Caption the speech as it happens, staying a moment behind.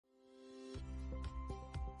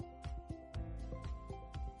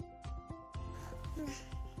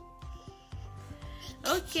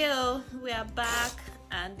Okay, we are back,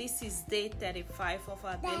 and this is day 35 of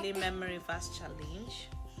our daily memory verse challenge.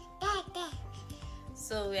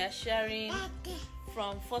 So we are sharing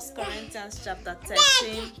from 1 Corinthians chapter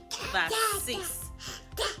 13 verse 6.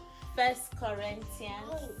 1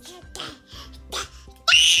 Corinthians.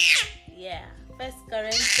 Yeah, 1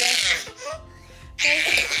 Corinthians.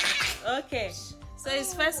 Okay, so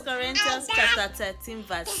it's 1 Corinthians chapter 13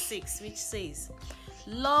 verse 6, which says,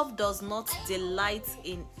 "Love does not delight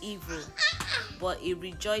in evil, but it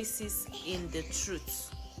rejoices in the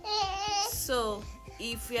truth." So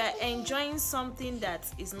if we are enjoying something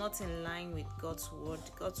that is not in line with God's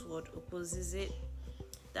word opposes it,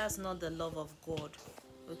 that's not the love of God.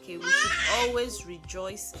 Okay, we should always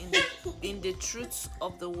rejoice in the truths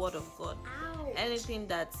of the word of God. Anything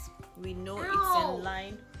that we know it's in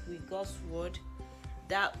line with God's word,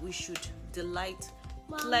 that we should delight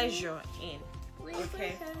pleasure in.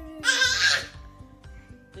 Okay,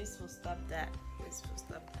 please will stop that.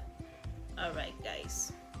 All right,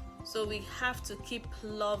 guys, so we have to keep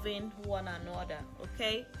loving one another.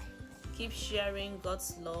 Okay, keep sharing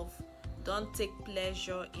God's love. Don't take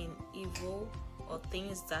pleasure in evil or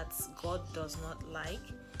things that God does not like,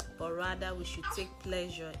 but rather we should take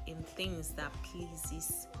pleasure in things that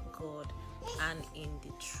pleases God and in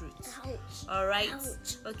the truth. All right.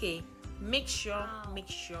 Okay, make sure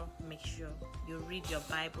you read your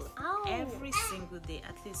Bible every single day,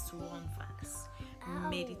 at least one verse.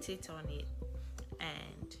 Meditate on it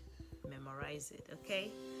and memorize it.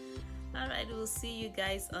 Okay. All right, we'll see you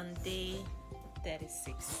guys on day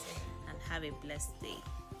 36, and have a blessed day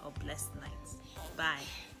or blessed night. Bye.